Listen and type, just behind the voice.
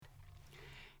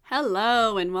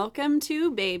Hello and welcome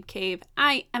to Babe Cave.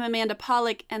 I am Amanda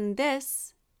Pollock and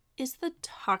this is the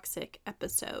toxic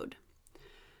episode.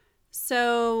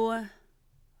 So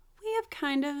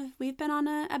we've been on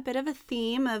a bit of a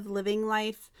theme of living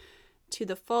life to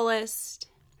the fullest,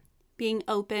 being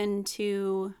open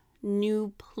to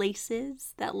new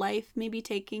places that life may be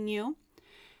taking you.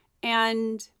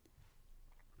 And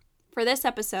for this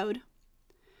episode,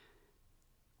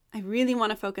 I really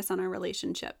want to focus on our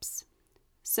relationships.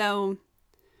 So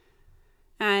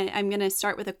I'm going to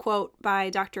start with a quote by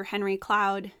Dr. Henry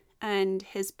Cloud and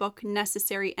his book,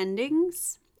 Necessary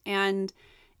Endings. And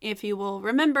if you will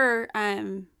remember,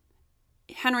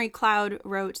 Henry Cloud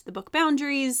wrote the book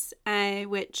Boundaries,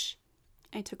 which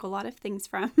I took a lot of things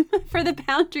from for the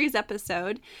Boundaries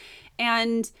episode.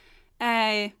 And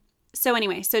so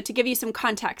to give you some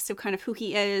context of kind of who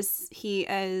he is,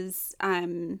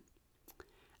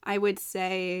 I would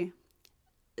say,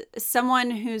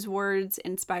 someone whose words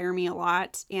inspire me a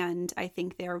lot, and I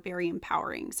think they're very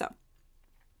empowering.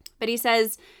 But he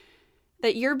says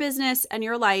that your business and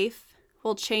your life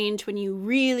will change when you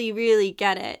really, really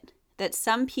get it, that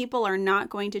some people are not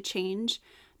going to change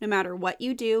no matter what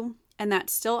you do, and that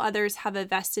still others have a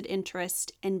vested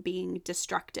interest in being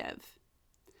destructive.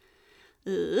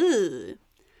 Ugh.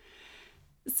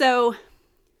 So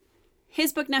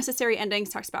his book, Necessary Endings,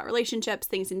 talks about relationships,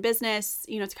 things in business.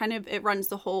 It runs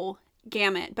the whole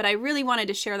gamut. But I really wanted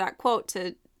to share that quote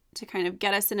to kind of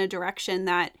get us in a direction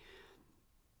that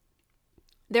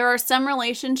there are some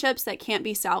relationships that can't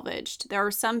be salvaged. There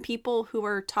are some people who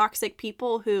are toxic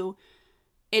people who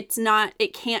it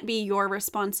can't be your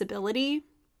responsibility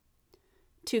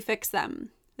to fix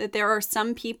them. That there are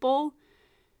some people,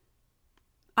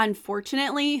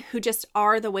 unfortunately, who just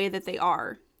are the way that they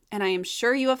are. And I am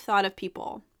sure you have thought of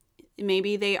people.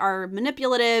 Maybe they are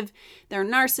manipulative, they're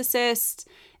narcissists,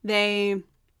 they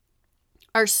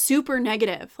are super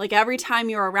negative. Like every time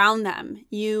you're around them,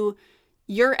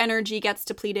 your energy gets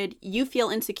depleted, you feel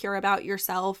insecure about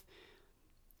yourself.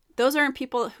 Those aren't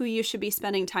people who you should be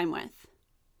spending time with.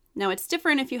 Now, it's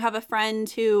different if you have a friend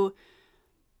who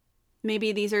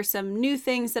maybe these are some new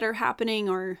things that are happening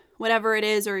or whatever it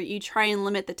is, or you try and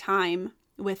limit the time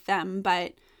with them,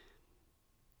 but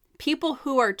people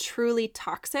who are truly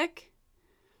toxic,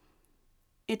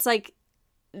 it's like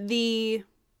think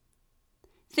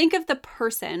of the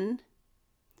person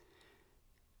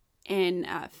in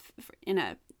a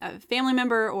family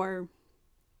member or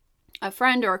a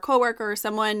friend or a coworker or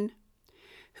someone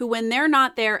who, when they're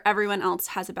not there, everyone else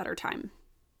has a better time.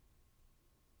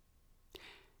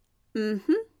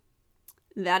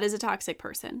 That is a toxic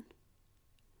person.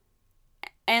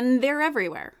 And they're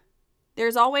everywhere.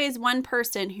 There's always one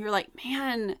person who you're like,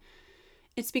 man,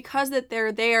 it's because that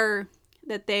they're there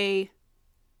that they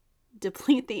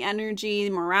deplete the energy,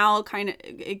 morale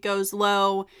it goes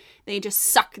low. They just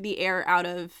suck the air out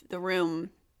of the room.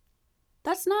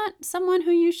 That's not someone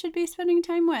who you should be spending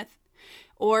time with.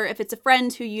 Or if it's a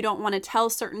friend who you don't want to tell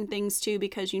certain things to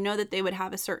because you know that they would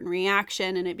have a certain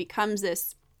reaction, and it becomes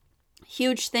this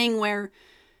huge thing where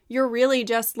you're really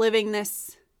just living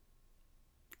this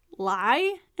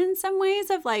lie in some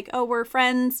ways of like, oh, we're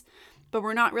friends, but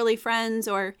we're not really friends.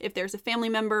 Or if there's a family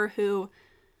member who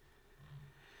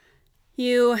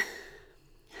you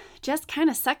just kind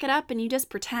of suck it up and you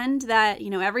just pretend that,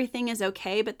 everything is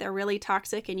okay, but they're really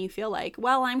toxic and you feel like,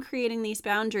 well, I'm creating these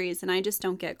boundaries and I just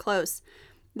don't get close.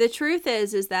 The truth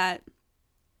is that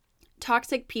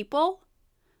toxic people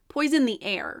poison the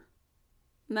air.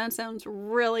 And that sounds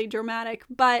really dramatic,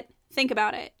 but think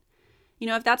about it.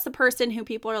 If that's the person who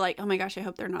people are like, oh my gosh, I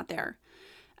hope they're not there.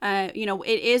 It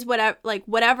is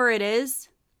whatever it is,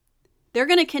 they're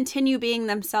going to continue being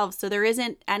themselves. So there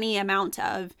isn't any amount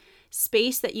of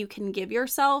space that you can give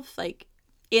yourself, like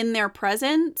in their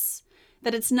presence,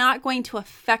 that it's not going to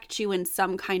affect you in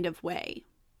some kind of way.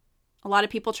 A lot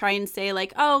of people try and say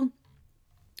like, oh,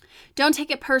 don't take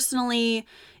it personally,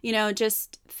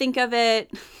 just think of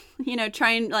it, try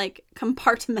and like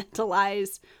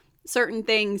compartmentalize certain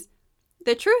things.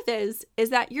 The truth is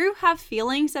that you have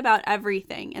feelings about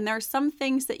everything, and there are some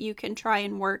things that you can try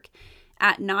and work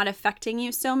at not affecting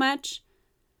you so much.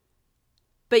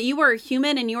 But you are a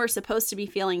human and you are supposed to be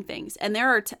feeling things, and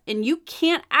and you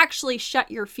can't actually shut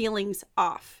your feelings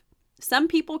off. Some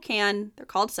people can. They're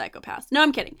called psychopaths. No,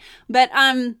 I'm kidding. But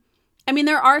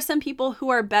there are some people who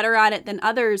are better at it than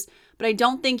others, but I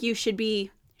don't think you should be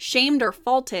shamed or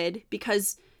faulted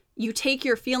because you take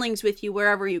your feelings with you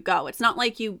wherever you go. It's not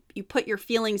like you put your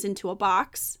feelings into a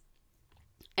box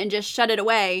and just shut it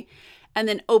away and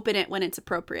then open it when it's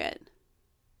appropriate.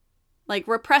 Like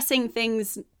repressing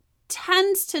things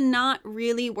tends to not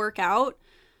really work out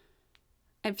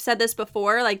I've said this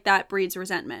before, like that breeds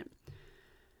resentment.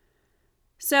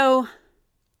 So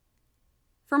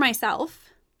for myself,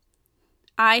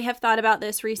 I have thought about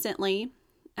this recently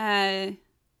in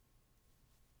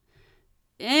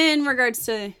regards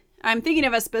to, I'm thinking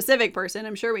of a specific person.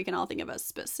 I'm sure we can all think of a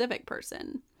specific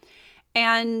person.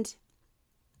 And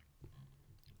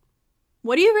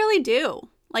what do you really do?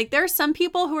 Like, there are some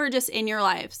people who are just in your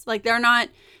lives. Like,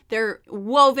 they're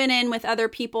woven in with other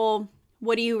people.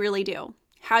 What do you really do?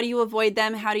 How do you avoid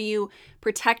them? How do you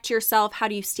protect yourself? How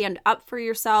do you stand up for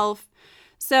yourself?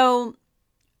 So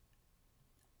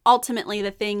ultimately,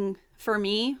 the thing for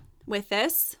me with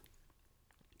this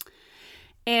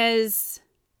is,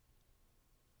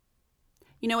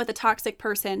 with a toxic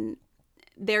person,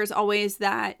 there's always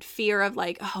that fear of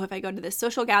like, oh, if I go to this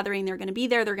social gathering, they're going to be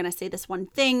there. They're going to say this one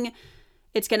thing.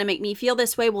 It's going to make me feel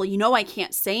this way. Well, I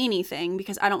can't say anything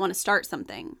because I don't want to start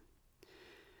something.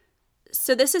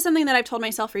 So this is something that I've told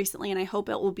myself recently, and I hope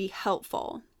it will be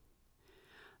helpful.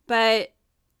 But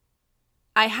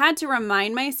I had to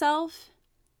remind myself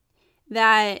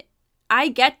that I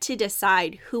get to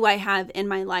decide who I have in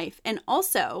my life. And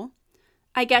also,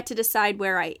 I get to decide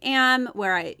where I am,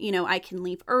 where I can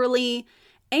leave early.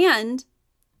 And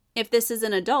if this is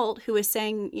an adult who is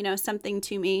saying, something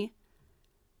to me,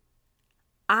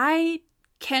 I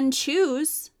can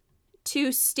choose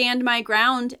to stand my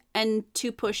ground and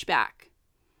to push back.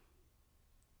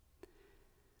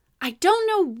 I don't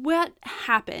know what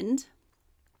happened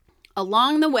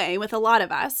along the way with a lot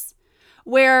of us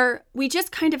where we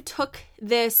just kind of took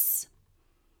this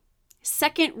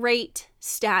second-rate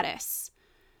status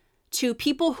to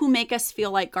people who make us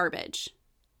feel like garbage.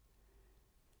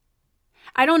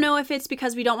 I don't know if it's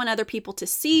because we don't want other people to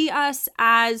see us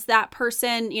as that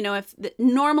person.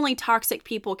 Normally toxic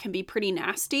people can be pretty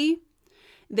nasty.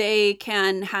 They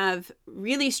can have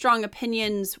really strong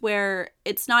opinions where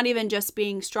it's not even just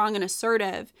being strong and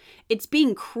assertive. It's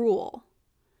being cruel.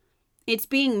 It's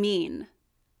being mean.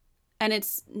 And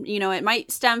it's, it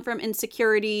might stem from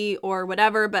insecurity or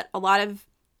whatever, but a lot of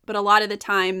the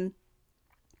time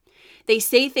they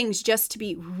say things just to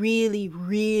be really,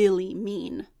 really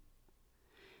mean.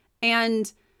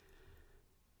 And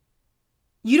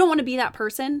you don't want to be that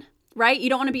person, right? You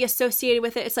don't want to be associated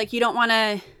with it. It's like you don't want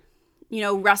to,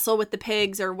 wrestle with the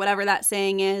pigs or whatever that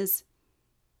saying is.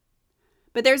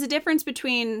 But there's a difference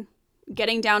between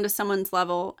getting down to someone's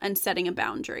level and setting a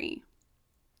boundary.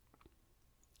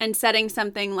 And setting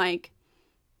something like,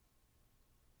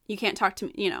 you can't talk to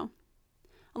me,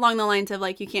 along the lines of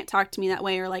like, you can't talk to me that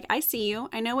way, or like, I see you,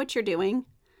 I know what you're doing.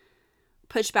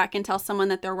 Push back and tell someone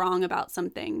that they're wrong about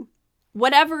something.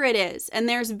 Whatever it is. And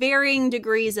there's varying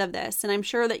degrees of this. And I'm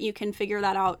sure that you can figure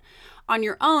that out on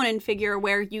your own and figure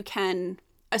where you can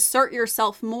assert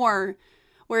yourself more,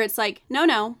 where it's like,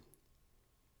 no.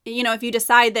 If you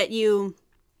decide that you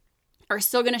are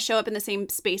still going to show up in the same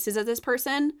spaces as this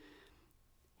person,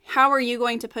 how are you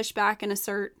going to push back and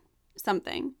assert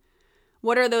something?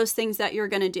 What are those things that you're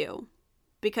going to do?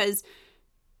 Because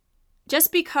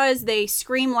just because they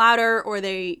scream louder or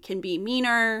they can be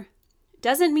meaner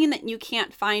doesn't mean that you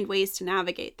can't find ways to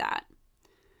navigate that.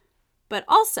 But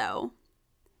also,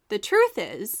 the truth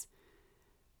is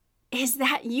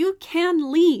that you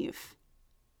can leave.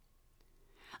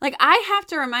 Like, I have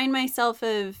to remind myself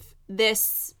of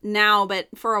this now, but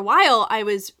for a while I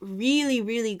was really,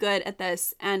 really good at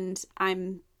this, and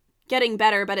I'm getting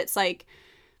better, but it's like,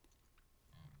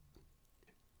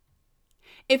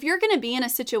 if you're going to be in a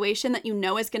situation that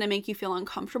is going to make you feel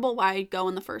uncomfortable, why go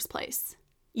in the first place?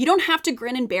 You don't have to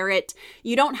grin and bear it.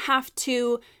 You don't have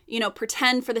to,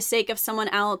 pretend for the sake of someone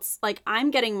else. Like, I'm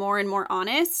getting more and more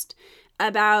honest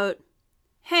about,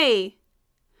 hey,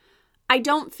 I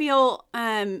don't feel,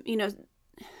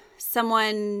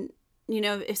 someone,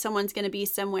 if someone's going to be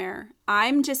somewhere,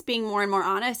 I'm just being more and more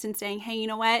honest and saying, hey, you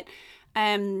know what?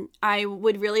 I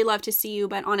would really love to see you,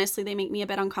 but honestly, they make me a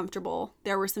bit uncomfortable.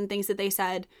 There were some things that they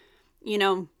said,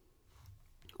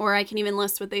 or I can even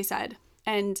list what they said.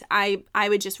 And I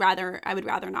would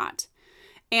rather not.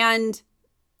 And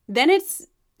then it's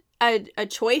a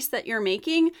choice that you're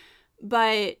making,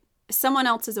 but someone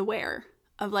else is aware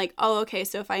of like, oh, okay,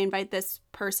 so if I invite this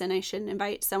person, I shouldn't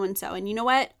invite so-and-so. And you know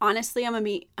what? Honestly, I'm gonna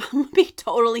be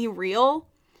totally real.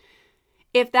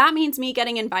 If that means me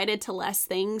getting invited to less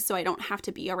things so I don't have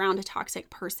to be around a toxic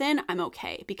person, I'm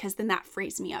okay, because then that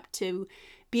frees me up to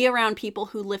be around people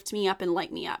who lift me up and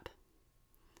light me up.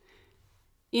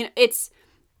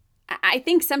 I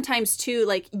think sometimes too,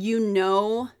 like,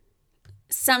 to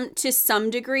some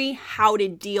degree how to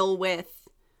deal with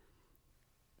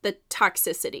the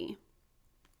toxicity.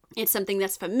 It's something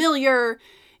that's familiar.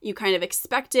 You kind of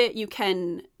expect it. You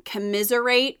can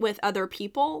commiserate with other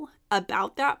people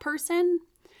about that person.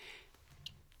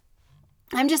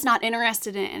 I'm just not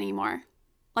interested in it anymore.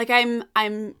 Like I'm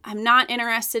not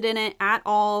interested in it at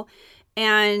all.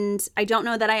 And I don't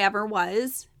know that I ever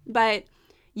was, but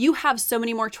you have so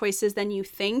many more choices than you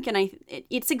think. And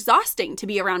it's exhausting to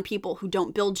be around people who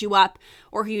don't build you up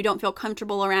or who you don't feel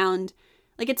comfortable around.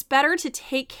 Like, it's better to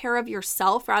take care of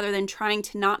yourself rather than trying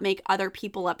to not make other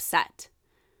people upset.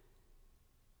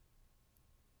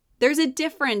 There's a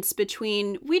difference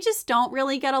between we just don't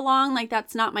really get along. Like,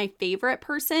 that's not my favorite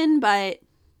person, but,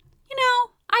 you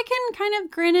know, I can kind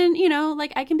of grin and, you know,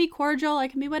 like I can be cordial, I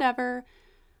can be whatever.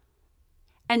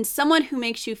 And someone who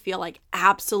makes you feel like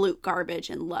absolute garbage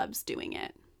and loves doing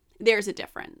it. There's a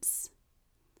difference.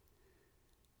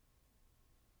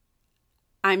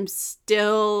 I'm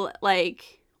still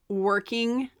like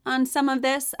working on some of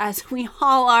this, as we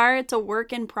all are. It's a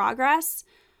work in progress.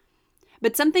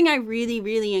 But something I really,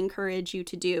 really encourage you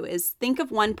to do is think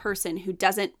of one person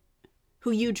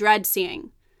who you dread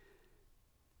seeing.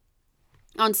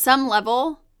 On some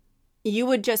level, you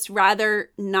would just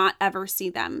rather not ever see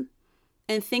them.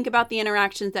 And think about the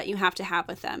interactions that you have to have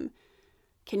with them.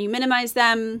 Can you minimize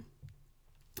them?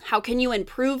 How can you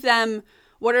improve them?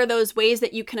 What are those ways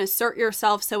that you can assert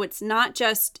yourself so it's not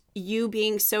just you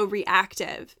being so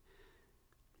reactive?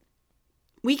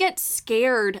 We get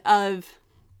scared of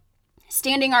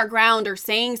standing our ground or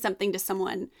saying something to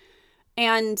someone.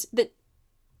 And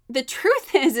the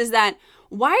truth is that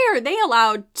why are they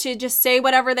allowed to just say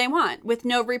whatever they want with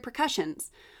no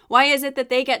repercussions? Why is it that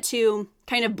they get to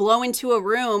kind of blow into a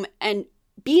room and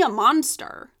be a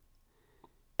monster?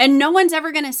 And no one's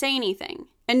ever going to say anything.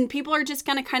 And people are just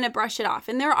going to kind of brush it off.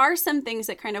 And there are some things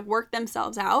that kind of work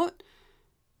themselves out.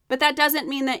 But that doesn't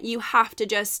mean that you have to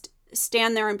just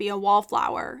stand there and be a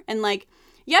wallflower. And like,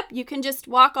 yep, you can just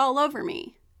walk all over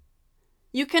me.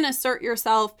 You can assert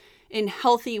yourself in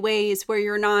healthy ways where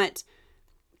you're not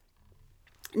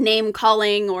name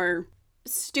calling or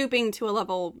stooping to a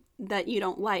level that you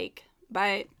don't like,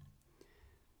 but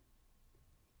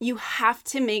you have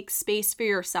to make space for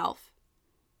yourself.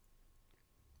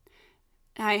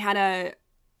 I had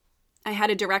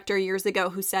a director years ago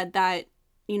who said that,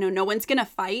 you know, no one's going to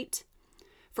fight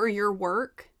for your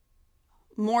work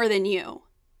more than you.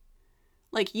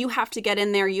 Like, you have to get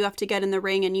in there, you have to get in the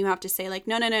ring, and you have to say like,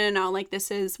 no, like this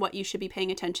is what you should be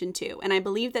paying attention to. And I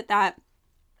believe that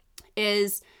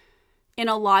is in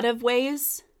a lot of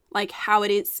ways like how it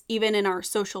is even in our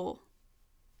social,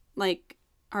 like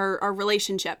our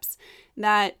relationships,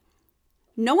 that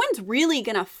no one's really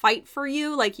going to fight for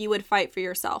you like you would fight for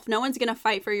yourself. No one's going to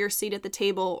fight for your seat at the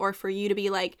table or for you to be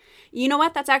like, you know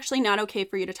what, that's actually not okay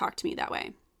for you to talk to me that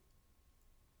way.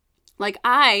 Like,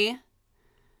 I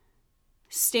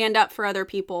stand up for other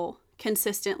people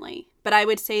consistently, but I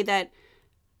would say that,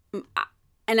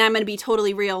 and I'm going to be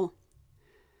totally real,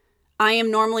 I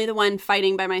am normally the one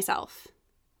fighting by myself,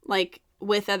 like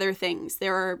with other things.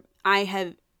 I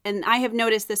have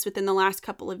noticed this within the last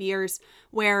couple of years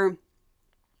where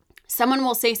someone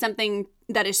will say something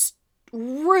that is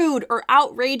rude or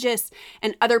outrageous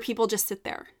and other people just sit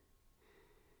there.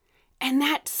 And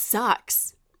that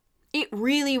sucks. It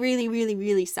really, really, really,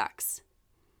 really sucks.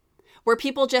 Where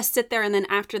people just sit there and then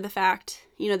after the fact,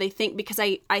 you know, they think, because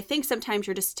I think sometimes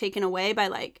you're just taken away by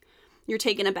like, you're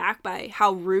taken aback by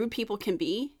how rude people can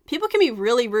be. People can be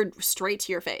really rude straight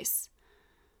to your face.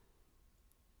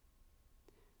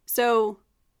 So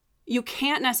you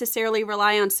can't necessarily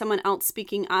rely on someone else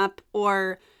speaking up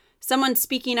or someone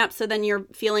speaking up so then your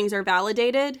feelings are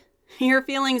validated. Your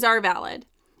feelings are valid.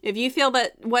 If you feel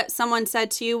that what someone said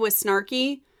to you was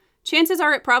snarky, chances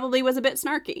are it probably was a bit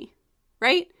snarky,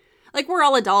 right? Like, we're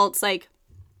all adults. Like,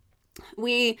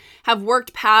 we have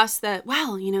worked past that,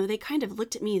 well, you know, they kind of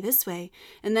looked at me this way.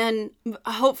 And then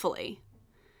hopefully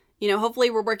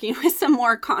we're working with some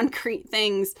more concrete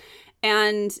things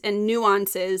and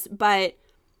nuances, but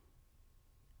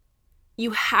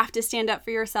you have to stand up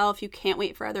for yourself. You can't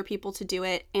wait for other people to do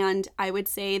it. And I would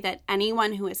say that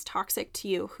anyone who is toxic to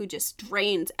you, who just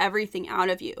drains everything out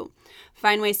of you,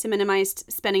 find ways to minimize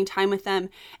spending time with them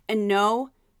and know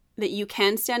that you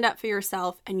can stand up for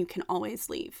yourself and you can always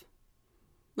leave.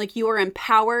 Like, you are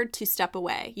empowered to step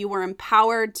away. You are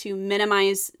empowered to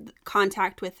minimize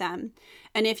contact with them.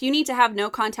 And if you need to have no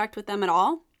contact with them at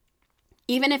all,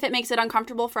 even if it makes it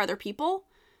uncomfortable for other people,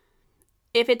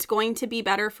 if it's going to be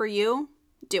better for you,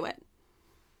 do it.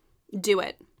 Do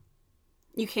it.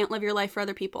 You can't live your life for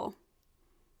other people.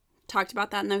 Talked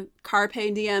about that in the Carpe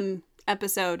Diem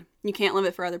episode. You can't live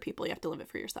it for other people. You have to live it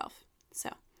for yourself. So,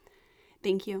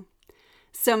 thank you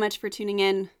so much for tuning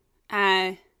in.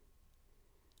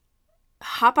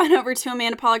 hop on over to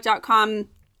amandapollock.com.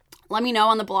 Let me know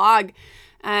on the blog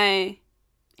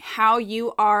how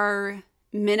you are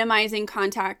minimizing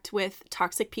contact with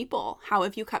toxic people. How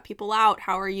have you cut people out?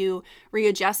 How are you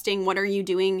readjusting? What are you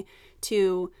doing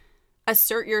to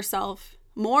assert yourself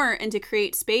more and to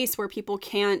create space where people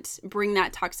can't bring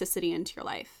that toxicity into your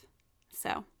life?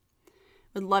 So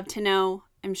would love to know.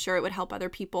 I'm sure it would help other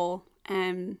people.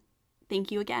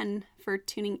 Thank you again for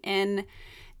tuning in,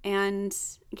 and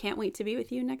can't wait to be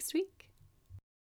with you next week.